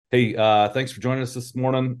Hey, thanks for joining us this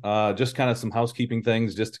morning. Just kind of some housekeeping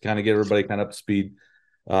things, just to kind of get everybody kind of up to speed.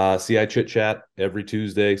 CI Chit Chat every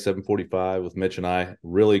Tuesday, 7:45 with Mitch and I.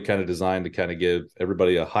 Really kind of designed to kind of give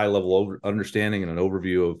everybody a high level understanding and an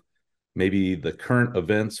overview of maybe the current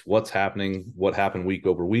events, what's happening, what happened week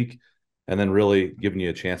over week, and then really giving you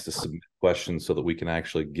a chance to submit questions so that we can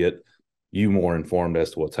actually get you more informed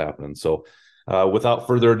as to what's happening. So, without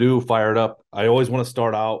further ado, fire it up. I always want to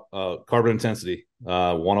start out carbon intensity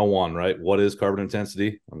 101, right? What is carbon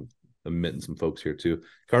intensity? I'm omitting some folks here too.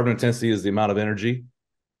 Carbon intensity is the amount of energy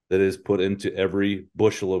that is put into every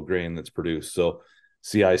bushel of grain that's produced. So,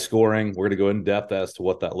 CI scoring, we're going to go in depth as to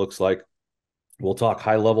what that looks like. We'll talk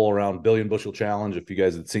high level around billion bushel challenge if you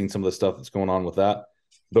guys had seen some of the stuff that's going on with that.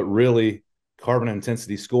 But really, carbon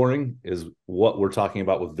intensity scoring is what we're talking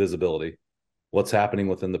about with visibility. What's happening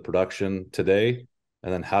within the production today,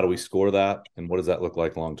 and then how do we score that, and what does that look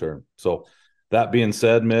like long term? So, that being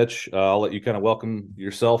said, Mitch, I'll let you kind of welcome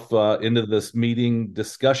yourself into this meeting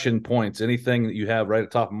discussion points. Anything that you have right at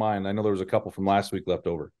top of mind? I know there was a couple from last week left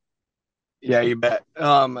over. Yeah, you bet.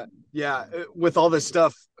 Yeah, with all this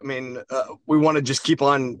stuff, we want to just keep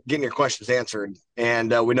on getting your questions answered,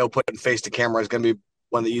 and we know putting face to camera is going to be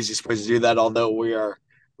one of the easiest ways to do that. Although we are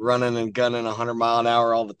running and gunning 100 mile an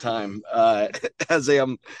hour all the time, as I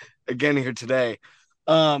am again here today.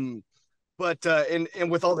 But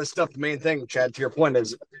with all this stuff, the main thing, Chad, to your point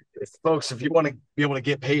is, if you want to be able to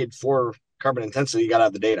get paid for carbon intensity, you got to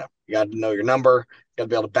have the data. You got to know your number. You got to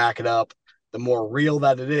be able to back it up. The more real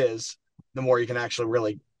that it is, the more you can actually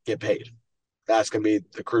really get paid. That's going to be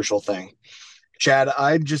the crucial thing. Chad,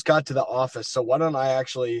 I just got to the office, so why don't I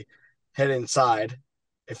actually head inside?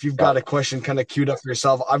 If you've got a question kind of queued up for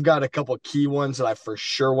yourself, I've got a couple of key ones that I for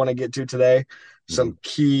sure want to get to today. Mm-hmm. Some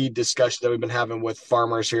key discussions that we've been having with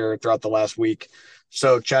farmers here throughout the last week.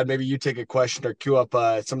 So, Chad, maybe you take a question or queue up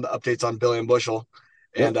some of the updates on billion bushel,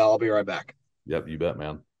 Yep. and I'll be right back. Yep, you bet,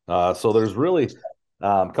 man. So there's really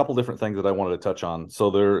a couple different things that I wanted to touch on. So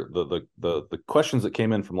the questions that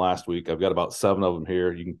came in from last week, I've got about 7 of them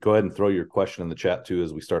here. You can go ahead and throw your question in the chat too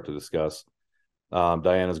as we start to discuss.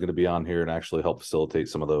 Diana's going to be on here and actually help facilitate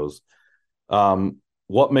some of those.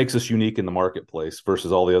 What makes us unique in the marketplace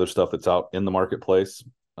versus all the other stuff that's out in the marketplace?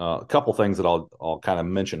 A couple things that I'll kind of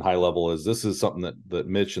mention high level is this is something that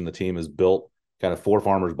Mitch and the team has built kind of for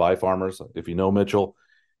farmers by farmers. If you know Mitchell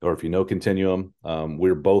or if you know Continuum,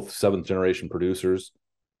 we're both 7th generation producers.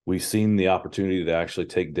 We've seen the opportunity to actually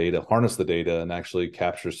take data, harness the data, and actually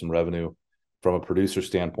capture some revenue from a producer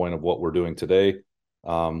standpoint of what we're doing today.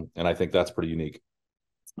 And I think that's pretty unique.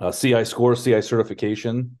 CI score, CI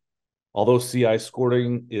certification. Although CI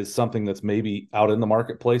scoring is something that's maybe out in the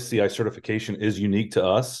marketplace, CI certification is unique to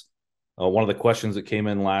us. One of the questions that came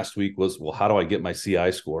in last week was, well, how do I get my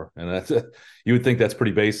CI score? And that's you would think that's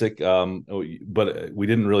pretty basic, but we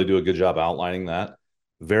didn't really do a good job outlining that.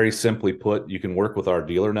 Very simply put, you can work with our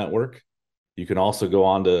dealer network. You can also go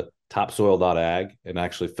on to topsoil.ag and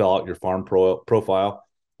actually fill out your farm profile.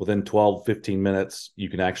 Within 12, 15 minutes, you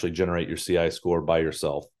can actually generate your CI score by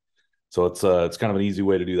yourself. So it's kind of an easy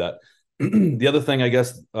way to do that. The other thing, I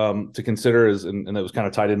guess, to consider is, and it was kind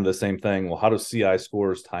of tied into the same thing. Well, how do CI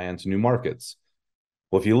scores tie into new markets?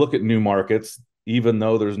 Well, if you look at new markets, even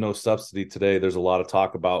though there's no subsidy today, there's a lot of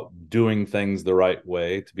talk about doing things the right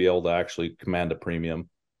way to be able to actually command a premium.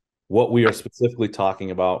 What we are specifically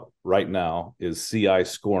talking about right now is CI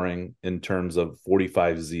scoring in terms of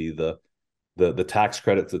 45Z, the tax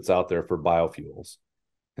credits that's out there for biofuels.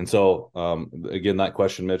 And so, again, that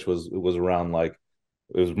question, Mitch, was around like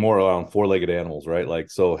it was more around 4-legged animals, right?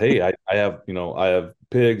 Like, so, hey, I have I have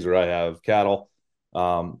pigs or I have cattle.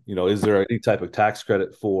 Is there any type of tax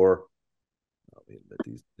credit for?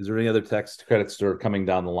 Is there any other tax credits that are coming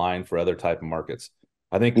down the line for other type of markets?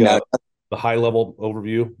 I think No, the high level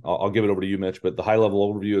overview. I'll give it over to you, Mitch. But the high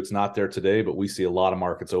level overview, it's not there today, but we see a lot of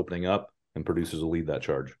markets opening up, and producers will lead that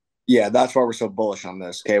charge. yeah, that's why we're so bullish on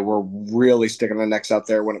this. Okay, we're really sticking our necks out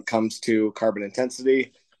there when it comes to carbon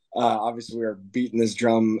intensity. Obviously, we are beating this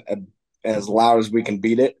drum as loud as we can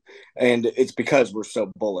beat it, and it's because we're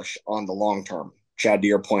so bullish on the long term. Chad, to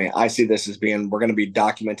your point, I see this as being we're going to be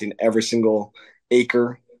documenting every single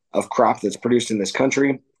acre of crop that's produced in this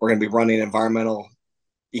country. We're going to be running environmental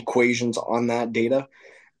equations on that data.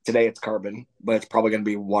 Today it's carbon, but it's probably going to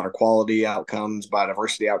be water quality outcomes,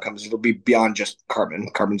 biodiversity outcomes. It'll be beyond just carbon.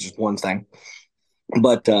 Carbon's just one thing.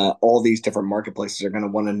 But all these different marketplaces are going to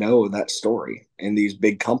want to know that story. And these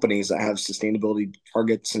big companies that have sustainability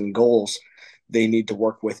targets and goals, they need to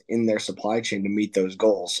work within their supply chain to meet those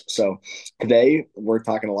goals. So today we're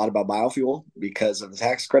talking a lot about biofuel because of the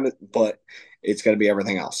tax credit, but it's going to be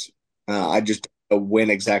everything else. I just know when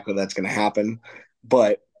exactly that's going to happen,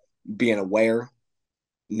 but being aware,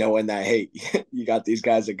 knowing that, hey, you got these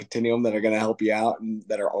guys at Continuum that are going to help you out and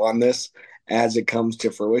that are on this as it comes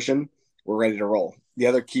to fruition, we're ready to roll. The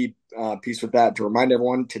other key piece with that, to remind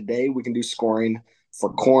everyone, today we can do scoring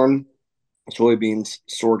for corn, soybeans,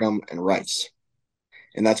 sorghum, and rice.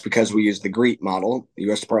 And that's because we use the GREET model, the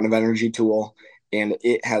U.S. Department of Energy tool, and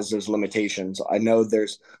it has those limitations. I know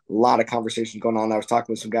there's a lot of conversation going on. I was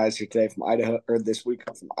talking with some guys here today from Idaho, or this week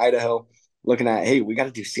from Idaho, looking at, hey, we got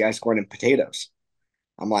to do CI scoring in potatoes.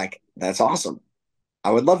 I'm like, that's awesome.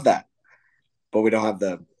 I would love that, but we don't have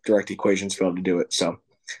the direct equations to be able to do it. So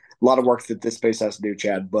a lot of work that this space has to do,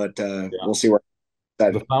 Chad, but Yeah. we'll see where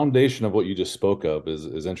that. The foundation of what you just spoke of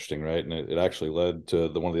is interesting, right? And it actually led to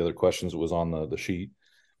one of the other questions that was on the sheet.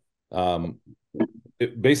 Um,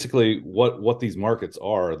 basically what these markets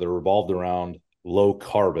are, they're revolved around low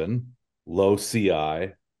carbon, low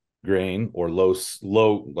CI grain, or low,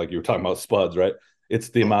 like you were talking about spuds, right? It's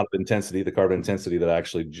the amount of intensity, the carbon intensity that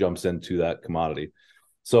actually jumps into that commodity.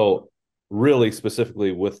 So really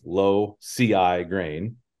specifically with low CI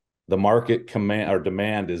grain, the market command or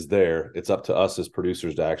demand is there. It's up to us as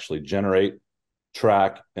producers to actually generate,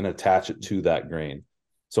 track, and attach it to that grain.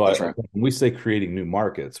 So That's right. when we say creating new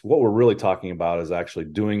markets, what we're really talking about is actually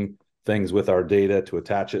doing things with our data to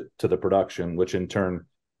attach it to the production, which in turn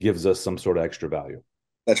gives us some sort of extra value.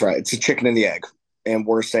 That's right. It's a chicken and the egg. And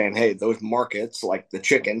we're saying, hey, those markets, like the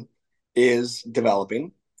chicken, is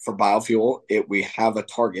developing for biofuel. We have a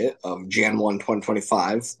target of Jan 1,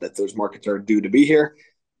 2025 that those markets are due to be here,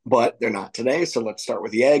 but they're not today. So let's start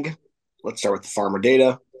with the egg. Let's start with the farmer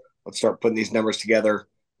data. Let's start putting these numbers together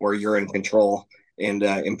where you're in control and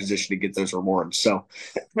in position to get those rewards. So,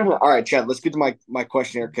 all right, Chad, let's get to my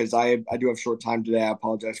question here because I do have short time today. I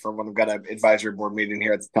apologize for everyone. I've got an advisory board meeting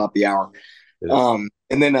here at the top of the hour. It is.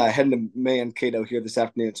 And then heading to Mankato here this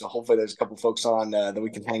afternoon. So hopefully there's a couple folks on that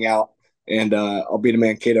we can hang out. And I'll be to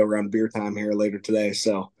Mankato around beer time here later today.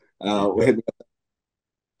 So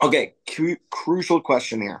okay, crucial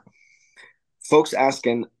question here. Folks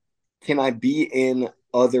asking, can I be in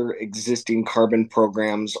other existing carbon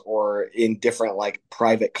programs or in different like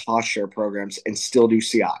private cost share programs and still do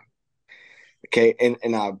CI? Okay, and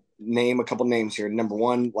name a couple names here. Number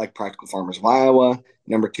one, like Practical Farmers of Iowa.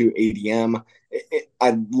 Number two, ADM.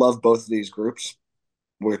 I love both of these groups.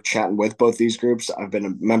 We're chatting with both these groups. I've been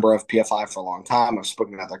a member of PFI for a long time. I've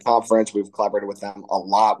spoken at their conference. We've collaborated with them a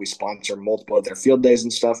lot. We sponsor multiple of their field days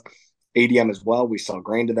and stuff. ADM as well. We sell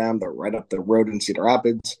grain to them. They're right up the road in Cedar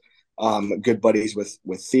Rapids. Good buddies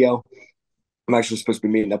with Theo. I'm actually supposed to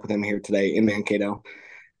be meeting up with him here today in Mankato.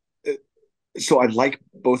 So I like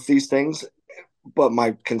both these things, but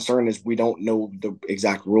my concern is we don't know the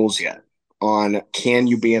exact rules yet on can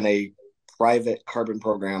you be in a private carbon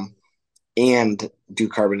program and do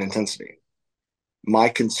carbon intensity. My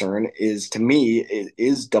concern is, to me, it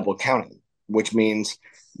is double counting, which means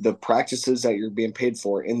the practices that you're being paid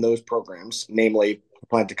for in those programs, namely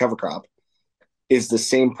plant to cover crop, is the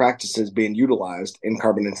same practices being utilized in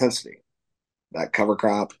carbon intensity. That cover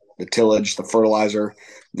crop, the tillage, the fertilizer,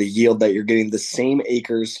 the yield that you're getting, the same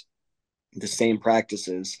acres, the same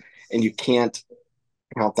practices, and you can't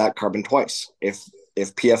count that carbon twice.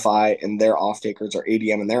 If PFI and their off takers or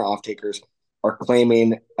ADM and their off takers are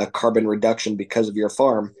claiming a carbon reduction because of your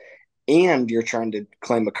farm, and you're trying to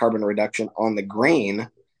claim a carbon reduction on the grain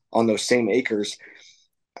on those same acres,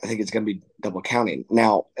 I think it's going to be double counting.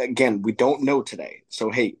 Now, again, we don't know today. So,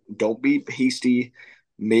 hey, don't be hasty.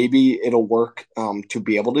 Maybe it'll work to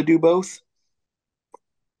be able to do both.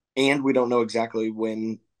 And we don't know exactly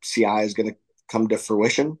when CI is going to come to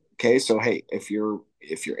fruition. Okay. So, hey, if you're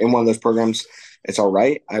in one of those programs, it's all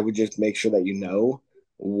right. I would just make sure that you know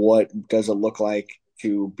what does it look like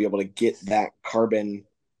to be able to get that carbon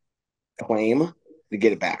claim to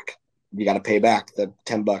get it back. You got to pay back the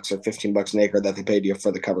 $10 or $15 an acre that they paid you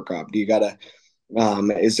for the cover crop. Do you got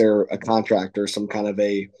to? Is there a contract or some kind of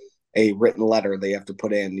a written letter they have to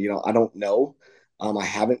put in? I don't know. I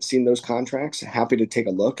haven't seen those contracts. Happy to take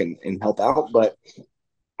a look and help out, but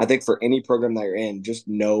I think for any program that you're in, just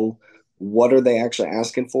know what are they actually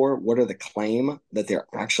asking for? What are the claim that they're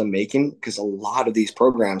actually making? Because a lot of these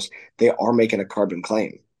programs, they are making a carbon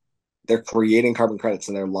claim. They're creating carbon credits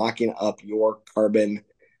and they're locking up your carbon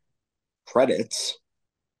credits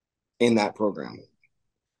in that program.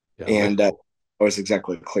 Yeah, very And cool. I was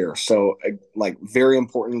exactly clear. So, like, very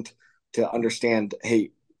important to understand,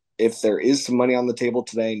 hey, if there is some money on the table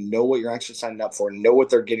today, know what you're actually signing up for, know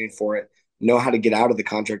what they're getting for it, know how to get out of the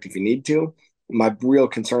contract if you need to. My real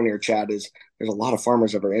concern here, Chad, is there's a lot of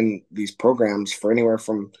farmers that are in these programs for anywhere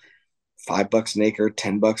from $5 an acre,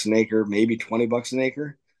 $10 an acre, maybe $20 an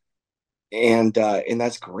acre. And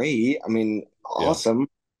that's great. I mean, Yeah. awesome.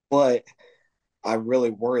 But I really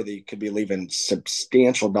worry that you could be leaving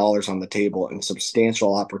substantial dollars on the table and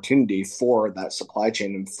substantial opportunity for that supply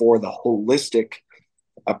chain and for the holistic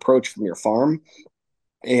approach from your farm.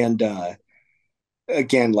 And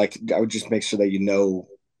again, like I would just make sure that you know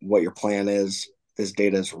what your plan is. This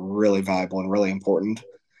data is really valuable and really important.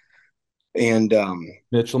 And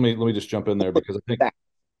Mitch, let me just jump in there because I think that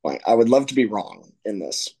point, I would love to be wrong in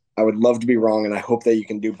this. I would love to be wrong, and I hope that you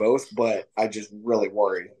can do both. But I just really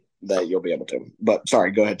worry that you'll be able to. But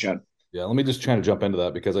sorry, go ahead, Chad. yeah, let me just try to jump into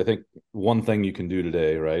that because I think one thing you can do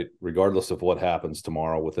today, right, regardless of what happens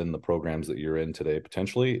tomorrow within the programs that you're in today,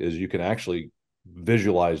 potentially, is you can actually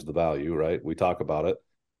visualize the value, right? We talk about it.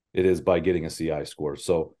 It is by getting a CI score.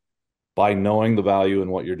 So by knowing the value in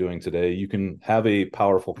what you're doing today, you can have a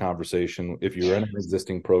powerful conversation if you're in an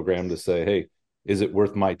existing program to say, hey, is it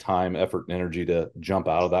worth my time, effort, and energy to jump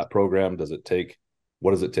out of that program?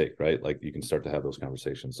 What does it take, right? Like you can start to have those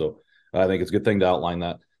conversations. So I think it's a good thing to outline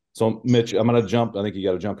that. So Mitch, I'm going to jump. I think you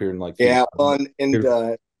got to jump here in like three. Yeah, and Here's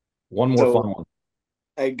one more so fun one.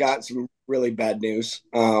 I got some really bad news.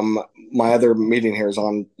 My other meeting here is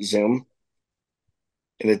on Zoom,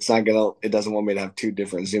 and it doesn't want me to have two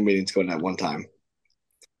different Zoom meetings going at one time.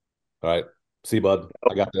 All right. See, bud,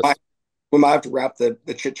 I got I, this. we might have to wrap the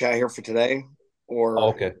chit chat here for today, Oh, or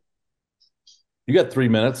okay. You got 3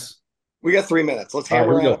 minutes. we got 3 minutes. Let's All right,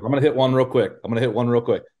 here we hammer go. out. I'm going to hit one real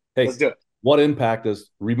quick. Hey, Let's do it. what impact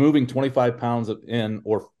does removing 25 pounds of in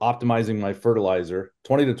or optimizing my fertilizer,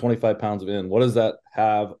 20 to 25 pounds of in, what does that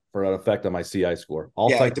have for an effect on my CI score? I'll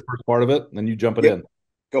Yeah. take the first part of it, and then you jump it Yep. in.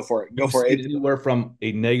 Go for it. Go We've for seen it. anywhere from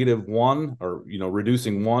a -1 or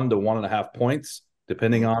reducing 1 to 1.5 points,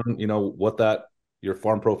 depending on what that your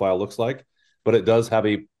farm profile looks like. But it does have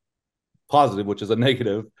a positive, which is a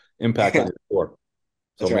negative impact on your score.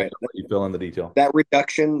 So That's Mitch, right. I'll let you fill in the detail. That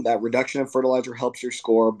reduction of fertilizer helps your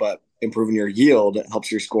score, but improving your yield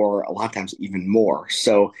helps your score a lot of times even more.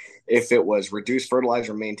 So if it was reduce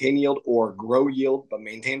fertilizer, maintain yield, or grow yield but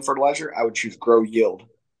maintain fertilizer, I would choose grow yield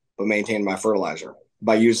but maintain my fertilizer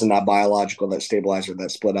by using that biological, that stabilizer,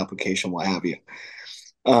 that split application, what have you.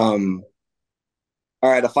 Um, all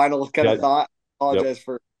right, a final kind Yeah. of thought. Yep. Apologize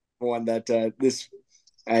for one that this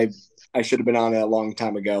I I should have been on it a long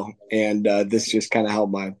time ago, and this is just kind of how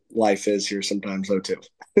my life is here sometimes, though too.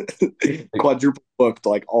 Quadruple booked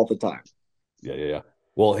like all the time. Yeah, yeah, yeah.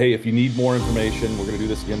 Well, hey, if you need more information, we're going to do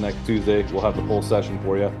this again next Tuesday. We'll have the full session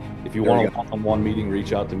for you. If you There we want a go. one-on-one meeting,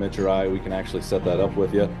 reach out to Mitch or I. We can actually set that up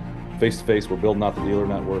with you. Face to face, we're building out the dealer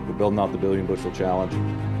network. We're building out the Billion Bushel Challenge.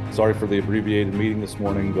 Sorry for the abbreviated meeting this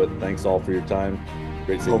morning, but thanks all for your time.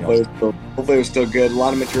 Great seeing you. Hopefully it was still good. A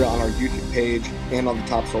lot of material on our YouTube page and on the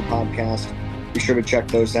Topsoil podcast. Be sure to check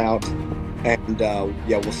those out. And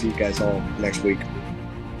yeah, we'll see you guys all next week.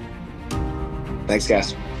 Thanks,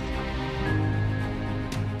 guys.